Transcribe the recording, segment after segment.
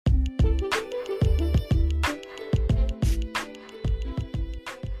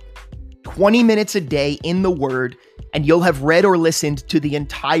20 minutes a day in the Word, and you'll have read or listened to the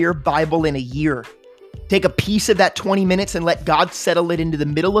entire Bible in a year. Take a piece of that 20 minutes and let God settle it into the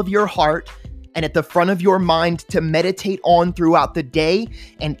middle of your heart and at the front of your mind to meditate on throughout the day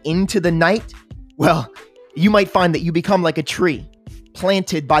and into the night. Well, you might find that you become like a tree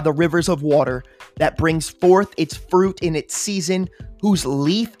planted by the rivers of water that brings forth its fruit in its season, whose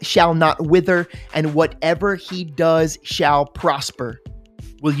leaf shall not wither, and whatever he does shall prosper.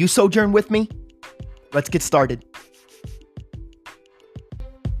 Will you sojourn with me? Let's get started.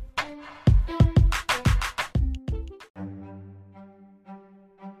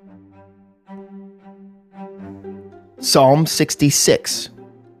 Psalm 66.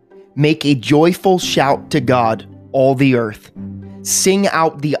 Make a joyful shout to God, all the earth. Sing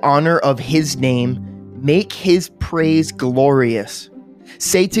out the honor of his name. Make his praise glorious.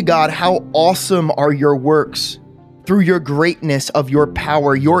 Say to God, how awesome are your works. Through your greatness of your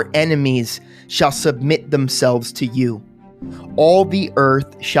power, your enemies shall submit themselves to you. All the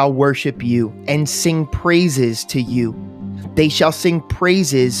earth shall worship you and sing praises to you. They shall sing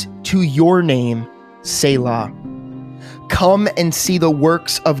praises to your name, Selah. Come and see the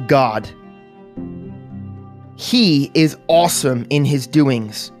works of God. He is awesome in his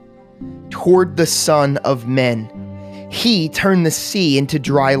doings. Toward the Son of Men, he turned the sea into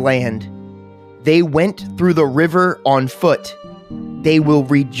dry land. They went through the river on foot. They will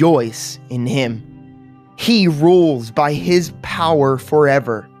rejoice in him. He rules by his power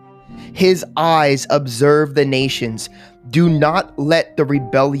forever. His eyes observe the nations. Do not let the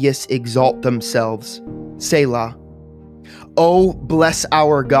rebellious exalt themselves. Selah. Oh, bless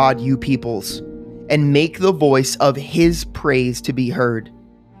our God, you peoples, and make the voice of his praise to be heard,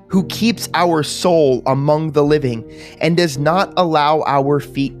 who keeps our soul among the living and does not allow our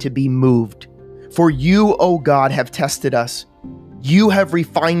feet to be moved. For you, O God, have tested us. You have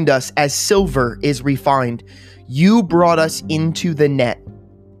refined us as silver is refined. You brought us into the net.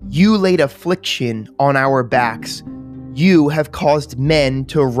 You laid affliction on our backs. You have caused men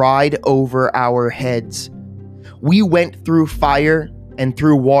to ride over our heads. We went through fire and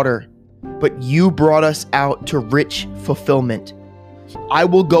through water, but you brought us out to rich fulfillment. I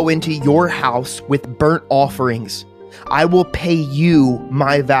will go into your house with burnt offerings. I will pay you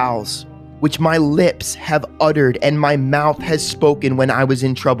my vows, which my lips have uttered and my mouth has spoken when I was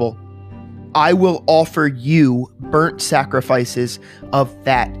in trouble. I will offer you burnt sacrifices of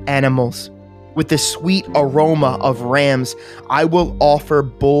fat animals. With the sweet aroma of rams, I will offer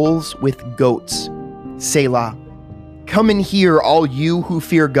bulls with goats. Selah. Come and hear, all you who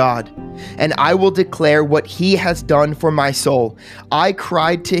fear God, and I will declare what he has done for my soul. I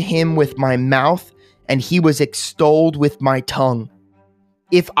cried to him with my mouth, and he was extolled with my tongue.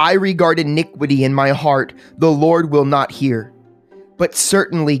 If I regard iniquity in my heart, the Lord will not hear. But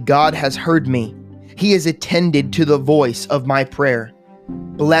certainly God has heard me. He has attended to the voice of my prayer.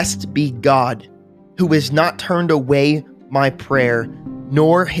 Blessed be God, who has not turned away my prayer,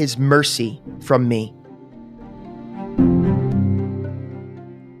 nor his mercy from me.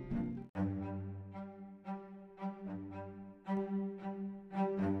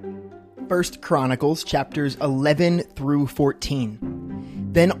 1 Chronicles chapters 11 through 14.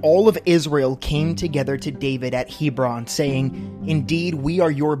 Then all of Israel came together to David at Hebron, saying, Indeed, we are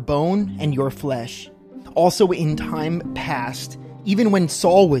your bone and your flesh. Also in time past, even when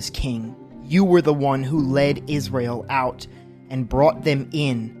Saul was king, you were the one who led Israel out and brought them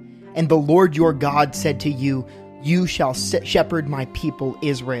in. And the Lord your God said to you, You shall shepherd my people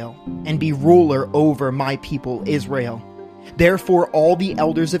Israel, and be ruler over my people Israel. Therefore all the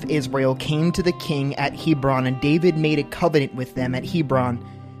elders of Israel came to the king at Hebron, and David made a covenant with them at Hebron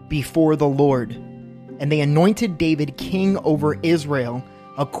before the Lord. And they anointed David king over Israel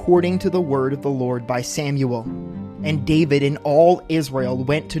according to the word of the Lord by Samuel. And David and all Israel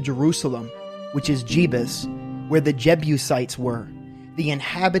went to Jerusalem, which is Jebus, where the Jebusites were, the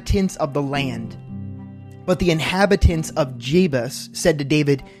inhabitants of the land. But the inhabitants of Jebus said to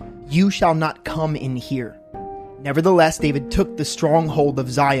David, You shall not come in here. Nevertheless, David took the stronghold of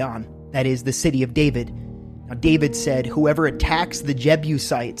Zion, that is, the city of David. Now David said, Whoever attacks the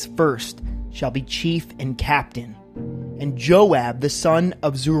Jebusites first shall be chief and captain. And Joab, the son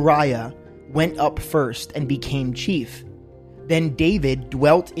of Zeruiah, went up first and became chief. Then David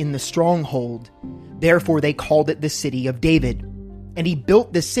dwelt in the stronghold. Therefore they called it the city of David. And he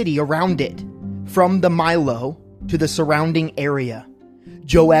built the city around it, from the Milo to the surrounding area.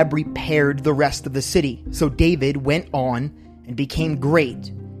 Joab repaired the rest of the city. So David went on and became great,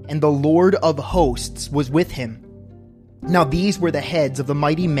 and the Lord of hosts was with him. Now these were the heads of the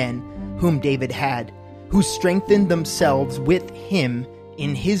mighty men whom David had, who strengthened themselves with him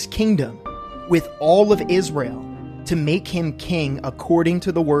in his kingdom with all of Israel, to make him king according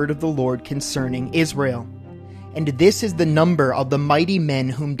to the word of the Lord concerning Israel. And this is the number of the mighty men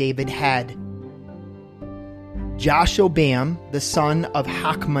whom David had. Jashobeam, the son of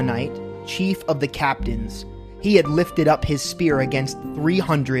Hachmonite, chief of the captains. He had lifted up his spear against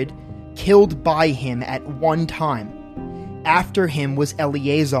 300, killed by him at one time. After him was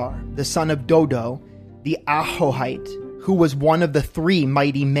Eleazar, the son of Dodo, the Ahohite, who was one of the 3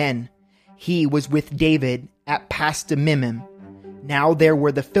 mighty men. He was with David at Pasdammim. Now there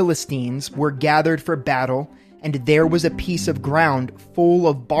were the Philistines were gathered for battle, and there was a piece of ground full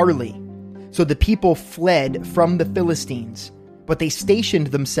of barley. So the people fled from the Philistines, but they stationed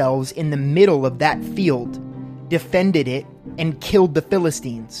themselves in the middle of that field, defended it, and killed the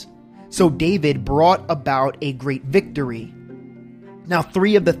Philistines. So David brought about a great victory. Now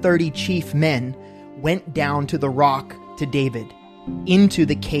 3 of the 30 chief men went down to the rock to David, into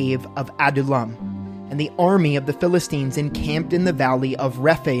the cave of Adullam, and the army of the Philistines encamped in the valley of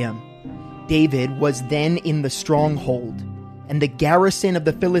Rephaim. David was then in the stronghold, and the garrison of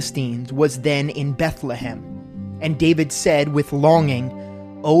the Philistines was then in Bethlehem. And David said with longing,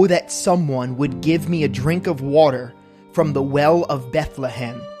 "Oh, that someone would give me a drink of water from the well of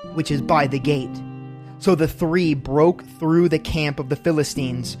Bethlehem, which is by the gate." So the 3 broke through the camp of the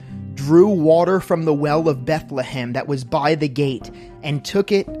Philistines, drew water from the well of Bethlehem that was by the gate, and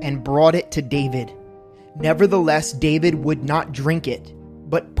took it and brought it to David. Nevertheless, David would not drink it,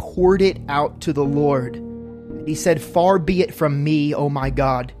 but poured it out to the Lord. And he said, "Far be it from me, O my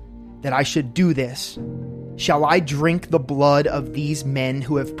God, that I should do this. Shall I drink the blood of these men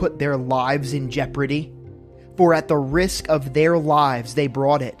who have put their lives in jeopardy? For at the risk of their lives they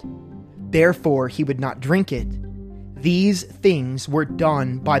brought it." Therefore he would not drink it. These things were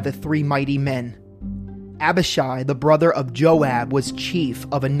done by the 3 mighty men. Abishai, the brother of Joab, was chief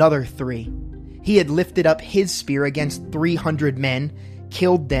of another 3. He had lifted up his spear against 300 men,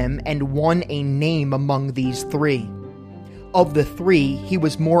 killed them, and won a name among these 3. Of the 3, he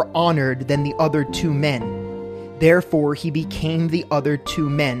was more honored than the other 2 men. Therefore he became the other 2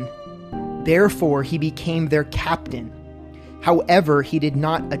 men. Therefore he became their captain. However, he did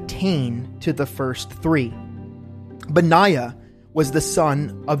not attain to the first 3. Benaiah was the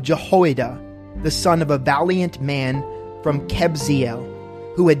son of Jehoiada, the son of a valiant man from Kabzeel,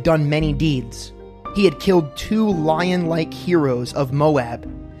 who had done many deeds. He had killed 2 lion-like heroes of Moab.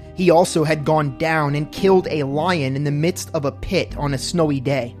 He also had gone down and killed a lion in the midst of a pit on a snowy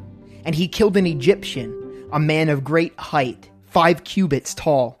day. And he killed an Egyptian, a man of great height, 5 cubits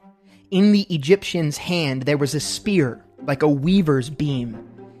tall. In the Egyptian's hand there was a spear, like a weaver's beam.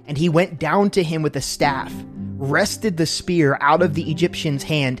 And he went down to him with a staff, wrested the spear out of the Egyptian's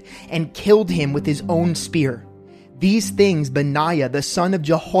hand, and killed him with his own spear. These things Benaiah the son of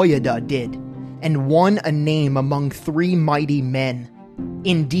Jehoiada did, and won a name among 3 mighty men.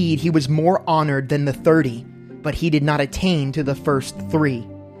 Indeed, he was more honored than the 30, but he did not attain to the first 3.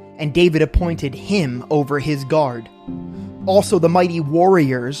 And David appointed him over his guard. Also the mighty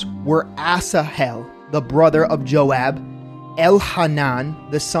warriors were Asahel, the brother of Joab, Elhanan,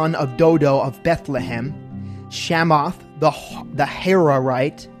 the son of Dodo of Bethlehem, Shamoth, the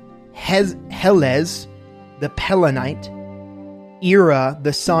Hararite, Helez, the Pelonite, Ira,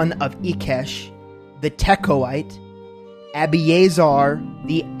 the son of Ikesh, the Tekoite, Abiezar,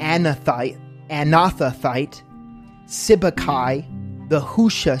 the Anathothite, Sibbecai, the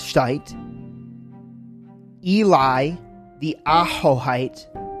Hushathite, Eli, the Ahohite,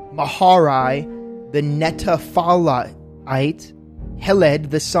 Maharai, the Netophalite,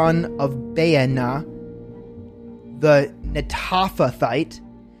 Heled, the son of Baanah, the Netophathite,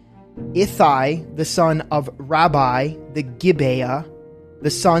 Ithai, the son of Rabbi, the Gibeah, the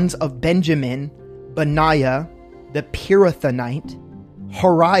sons of Benjamin, Benaiah, the Pirathonite,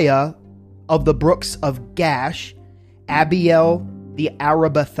 Horiah of the brooks of Gash, Abiel, the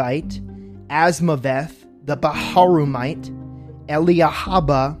Arabathite, Asmaveth, the Baharumite,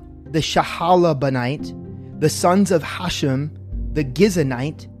 Eliahaba, the Shahalabanite, the sons of Hashem, the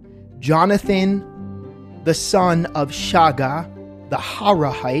Gizonite, Jonathan, the son of Shaga, the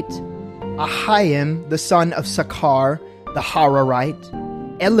Harahite, Ahiam, the son of Sakar, the Hararite,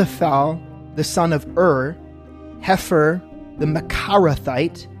 Eliphal, the son of Hefer, the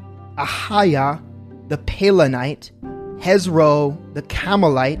Macharathite, Ahiah, the Pelonite, Hezro, the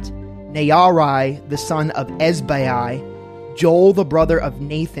Camelite, Naarai, the son of Ezbai, Joel, the brother of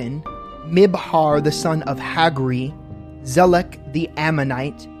Nathan, Mibhar, the son of Hagri, Zelek, the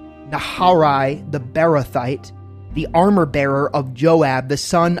Ammonite, Naharai, the Berathite, the armor-bearer of Joab, the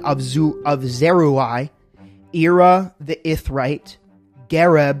son of Zeruiah, Ira, the Ithrite,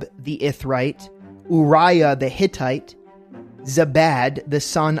 Gareb the Ithrite, Uriah the Hittite, Zabad the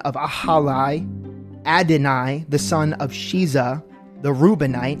son of Ahalai, Adonai the son of Shiza the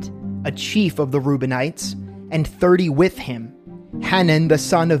Reubenite, a chief of the Reubenites, and 30 with him, Hanan the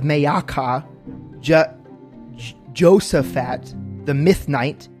son of Maacah, Josaphat the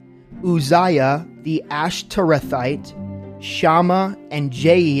Mithnite, Uzziah the Ashtorethite, Shammah and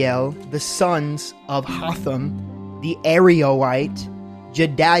Jael the sons of Hotham the Arioite,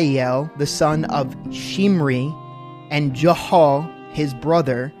 Jediael the son of Shimri, and Jahal his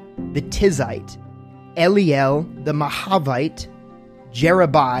brother the Tizite, Eliel the Mahavite,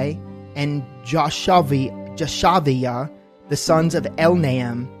 Jerubai and Joshaviah the sons of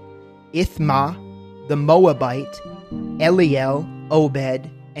Elnaam, Ithma the Moabite, Eliel, Obed,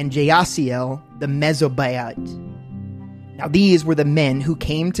 and Jaasiel the Mezobaite. Now these were the men who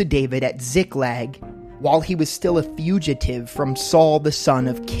came to David at Ziklag while he was still a fugitive from Saul the son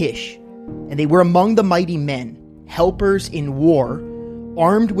of Kish. And they were among the mighty men, helpers in war,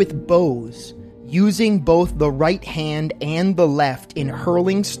 armed with bows, using both the right hand and the left in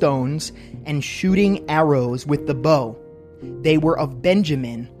hurling stones and shooting arrows with the bow. They were of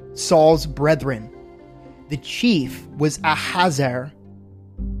Benjamin, Saul's brethren. The chief was Ahazer,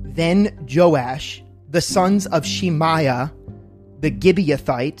 then Joash, the sons of Shemaiah, the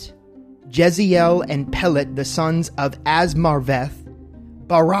Gibeathite, Jeziel and Pelet, the sons of Asmarveth,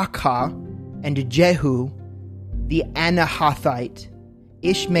 Barakah, and Jehu, the Anahathite,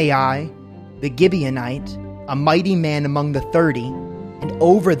 Ishmael, the Gibeonite, a mighty man among the 30, and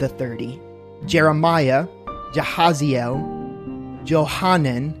over the 30, Jeremiah, Jahaziel,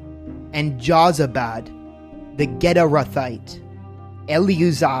 Johanan, and Jozabad, the Gederathite,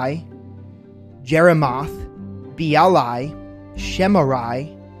 Eleuzai, Jeremoth, Beali,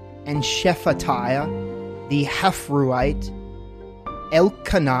 Shemarai, and Shephatiah, the Hephruite,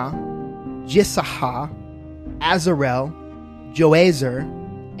 Elkanah, Jisahah, Azarel, Joezer,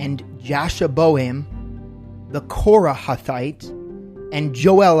 and Jashaboim, the Korahathite, and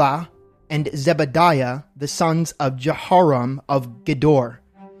Joelah and Zebadiah, the sons of Jehoram of Gedor.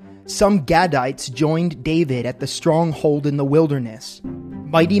 Some Gadites joined David at the stronghold in the wilderness,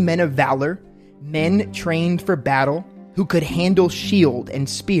 mighty men of valor, men trained for battle, who could handle shield and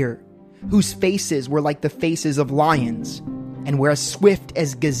spear, whose faces were like the faces of lions, and were as swift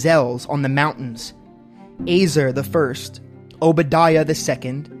as gazelles on the mountains. Azer the first, Obadiah the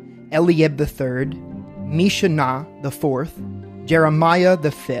second, Eliab the third, Mishanah the fourth, Jeremiah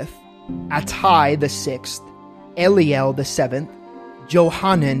the fifth, Attai the sixth, Eliel the seventh,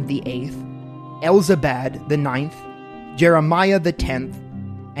 Johanan the eighth, Elzabad the ninth, Jeremiah the 10th,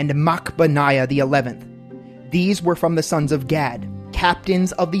 and Machbaniah the 11th. These were from the sons of Gad,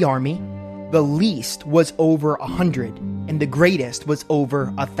 captains of the army. The least was over 100, and the greatest was over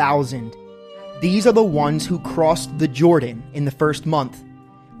 1,000. These are the ones who crossed the Jordan in the first month,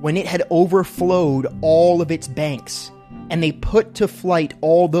 when it had overflowed all of its banks, and they put to flight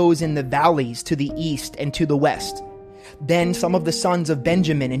all those in the valleys to the east and to the west. Then some of the sons of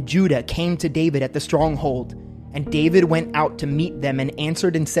Benjamin and Judah came to David at the stronghold, and David went out to meet them and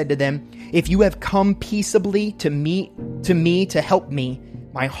answered and said to them, "If you have come peaceably to me to help me,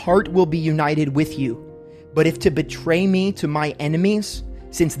 my heart will be united with you. But if to betray me to my enemies,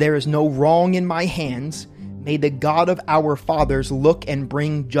 since there is no wrong in my hands, may the God of our fathers look and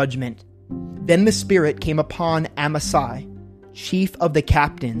bring judgment." Then the Spirit came upon Amasai, chief of the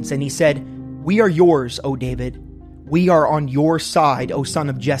captains, and he said, "We are yours, O David. We are on your side, O son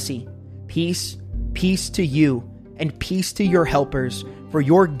of Jesse. Peace, peace to you, and peace to your helpers, for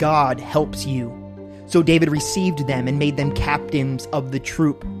your God helps you." So David received them and made them captains of the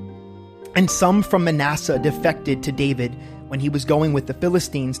troop. And some from Manasseh defected to David when he was going with the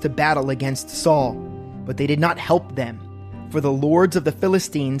Philistines to battle against Saul, but they did not help them. For the lords of the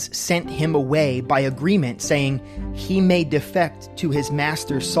Philistines sent him away by agreement, saying, "He may defect to his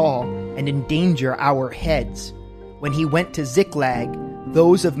master Saul and endanger our heads." When he went to Ziklag,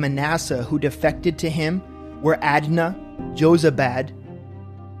 those of Manasseh who defected to him were Adnah, Jozabad,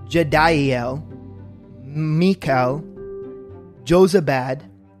 Jediael, Michal, Jozabad,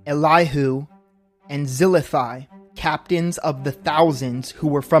 Elihu, and Zilithai, captains of the thousands who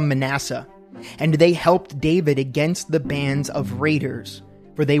were from Manasseh. And they helped David against the bands of raiders,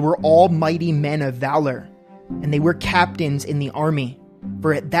 for they were all mighty men of valor, and they were captains in the army.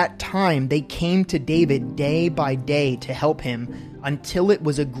 For at that time they came to David day by day to help him, until it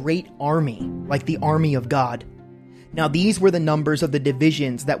was a great army, like the army of God. Now these were the numbers of the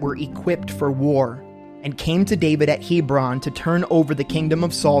divisions that were equipped for war, and came to David at Hebron to turn over the kingdom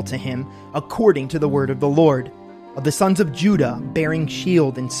of Saul to him, according to the word of the Lord. Of the sons of Judah, bearing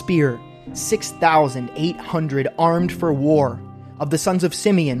shield and spear, 6,800 armed for war. Of the sons of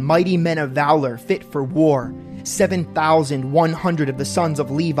Simeon, mighty men of valor, fit for war, 7,100 of the sons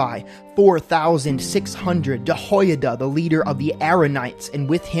of Levi, 4,600. Jehoiada, the leader of the Aaronites, and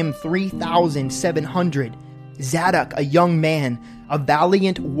with him 3,700. Zadok, a young man, a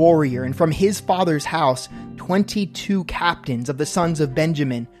valiant warrior, and from his father's house, 22 captains of the sons of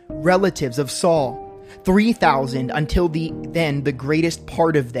Benjamin, relatives of Saul. 3,000 until then the greatest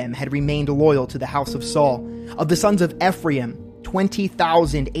part of them had remained loyal to the house of Saul. Of the sons of Ephraim,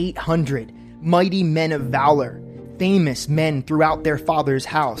 20,800, mighty men of valor, famous men throughout their father's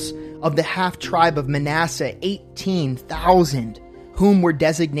house. Of the half-tribe of Manasseh, 18,000, whom were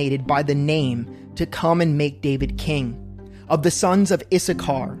designated by the name to come and make David king. Of the sons of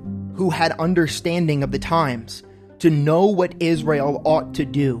Issachar, who had understanding of the times, to know what Israel ought to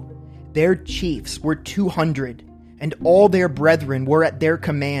do, their chiefs were 200, and all their brethren were at their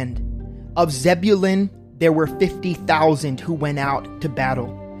command. Of Zebulun, there were 50,000 who went out to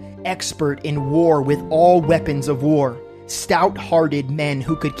battle, expert in war with all weapons of war, stout-hearted men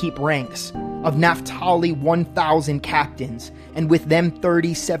who could keep ranks. Of Naphtali, 1,000 captains, and with them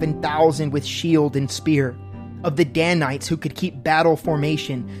 37,000 with shield and spear. Of the Danites who could keep battle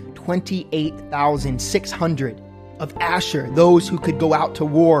formation, 28,600. Of Asher, those who could go out to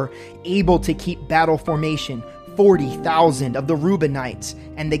war, able to keep battle formation, 40,000. Of the Reubenites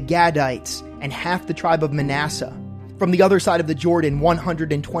and the Gadites, and half the tribe of Manasseh. From the other side of the Jordan,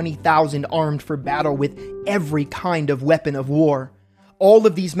 120,000 armed for battle with every kind of weapon of war. All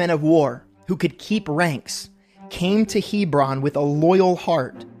of these men of war, who could keep ranks, came to Hebron with a loyal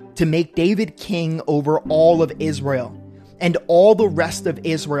heart to make David king over all of Israel. And all the rest of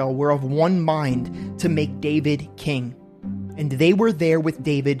Israel were of one mind to make David king. And they were there with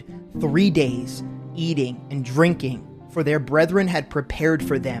David 3 days, eating and drinking, for their brethren had prepared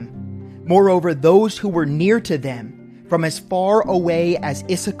for them. Moreover, those who were near to them, from as far away as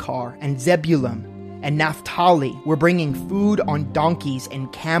Issachar and Zebulun and Naphtali, were bringing food on donkeys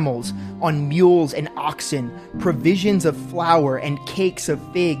and camels, on mules and oxen, provisions of flour and cakes of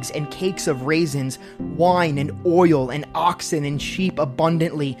figs and cakes of raisins, wine and oil and oxen and sheep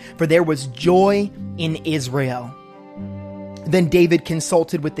abundantly, for there was joy in Israel. Then David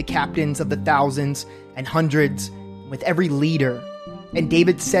consulted with the captains of the thousands and hundreds, with every leader. And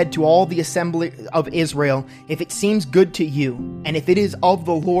David said to all the assembly of Israel, "If it seems good to you, and if it is of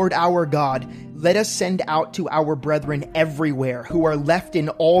the Lord our God, let us send out to our brethren everywhere who are left in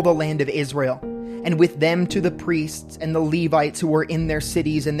all the land of Israel, and with them to the priests and the Levites who are in their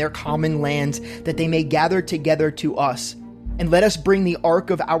cities and their common lands, that they may gather together to us. And let us bring the ark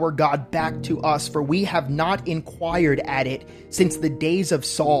of our God back to us, for we have not inquired at it since the days of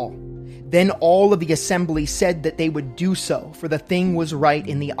Saul." Then all of the assembly said that they would do so, for the thing was right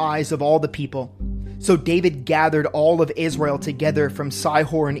in the eyes of all the people. So David gathered all of Israel together from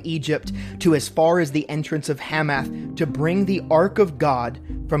Sihor in Egypt to as far as the entrance of Hamath to bring the ark of God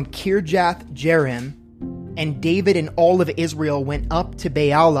from Kirjath Jearim. And David and all of Israel went up to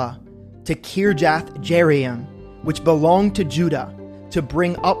Baalah, to Kirjath Jearim, which belonged to Judah, to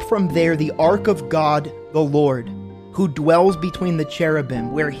bring up from there the ark of God the Lord, who dwells between the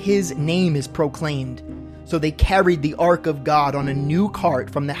cherubim, where his name is proclaimed. So they carried the ark of God on a new cart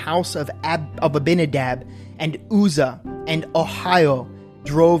from the house of Abinadab, and Uzzah and Ahio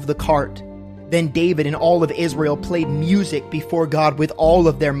drove the cart. Then David and all of Israel played music before God with all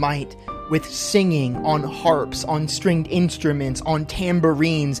of their might, with singing on harps, on stringed instruments, on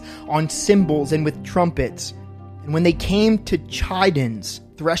tambourines, on cymbals, and with trumpets. And when they came to Chidon's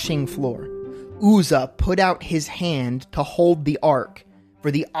threshing floor, Uzzah put out his hand to hold the ark,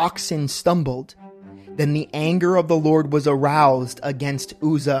 for the oxen stumbled. Then the anger of the Lord was aroused against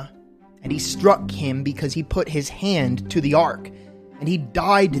Uzzah, and he struck him because he put his hand to the ark, and he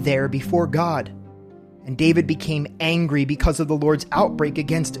died there before God. And David became angry because of the Lord's outbreak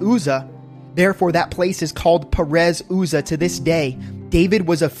against Uzzah. Therefore that place is called Perez Uzzah to this day. David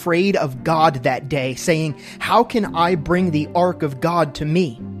was afraid of God that day, saying, "How can I bring the ark of God to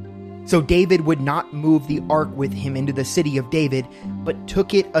me?" So David would not move the ark with him into the city of David, but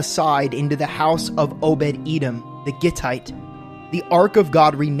took it aside into the house of Obed-Edom, the Gittite. The ark of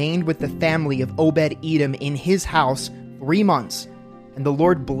God remained with the family of Obed-Edom in his house 3 months, and the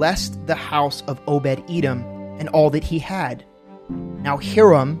Lord blessed the house of Obed-Edom and all that he had. Now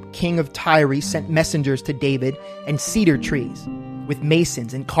Hiram, king of Tyre, sent messengers to David and cedar trees, with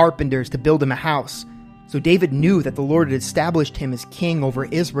masons and carpenters to build him a house. So David knew that the Lord had established him as king over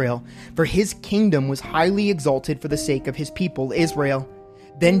Israel, for his kingdom was highly exalted for the sake of his people Israel.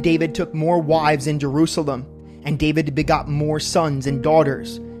 Then David took more wives in Jerusalem, And David begot more sons and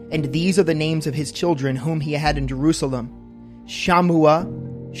daughters, and these are the names of his children whom he had in Jerusalem: Shammua,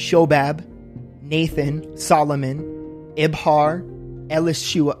 Shobab, Nathan, Solomon, Ibhar,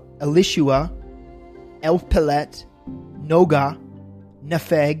 Elishua, Elpelet, Noga,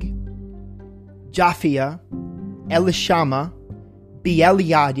 Nepheg, Japhia, Elishama,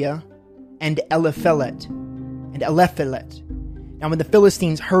 Beeliadiah, and Eliphelet. Now when the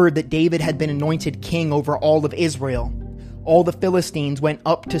Philistines heard that David had been anointed king over all of Israel, all the Philistines went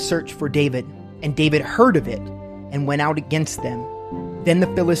up to search for David, and David heard of it and went out against them. Then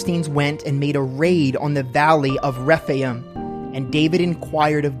the Philistines went and made a raid on the valley of Rephaim, and David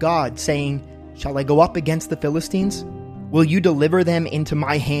inquired of God, saying, "Shall I go up against the Philistines? Will you deliver them into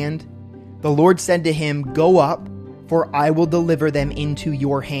my hand?" The Lord said to him, "Go up, for I will deliver them into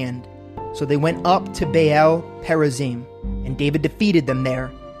your hand." So they went up to Baal Perazim, and David defeated them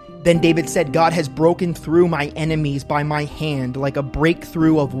there. Then David said, "God has broken through my enemies by my hand like a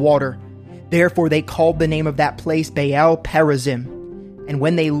breakthrough of water." Therefore they called the name of that place Baal Perazim. And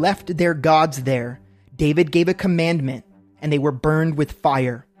when they left their gods there, David gave a commandment, and they were burned with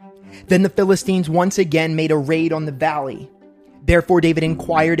fire. Then the Philistines once again made a raid on the valley. Therefore David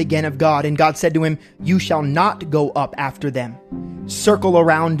inquired again of God, and God said to him, "You shall not go up after them. Circle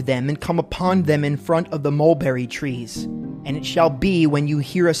around them and come upon them in front of the mulberry trees. And it shall be when you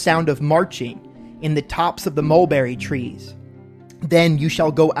hear a sound of marching in the tops of the mulberry trees, then you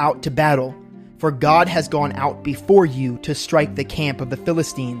shall go out to battle, for God has gone out before you to strike the camp of the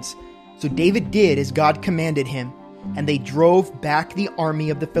Philistines." So David did as God commanded him, and they drove back the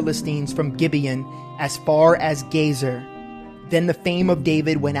army of the Philistines from Gibeon as far as Gezer. Then the fame of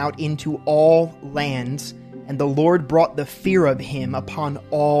David went out into all lands, and the Lord brought the fear of him upon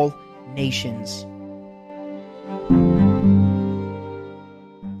all nations.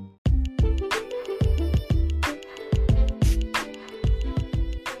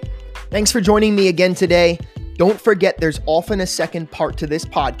 Thanks for joining me again today. Don't forget there's often a second part to this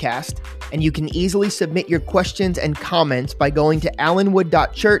podcast, and you can easily submit your questions and comments by going to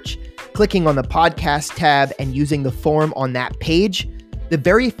allenwood.church, clicking on the podcast tab, and using the form on that page. The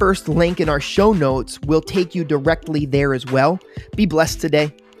very first link in our show notes will take you directly there as well. Be blessed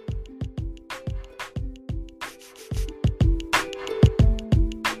today.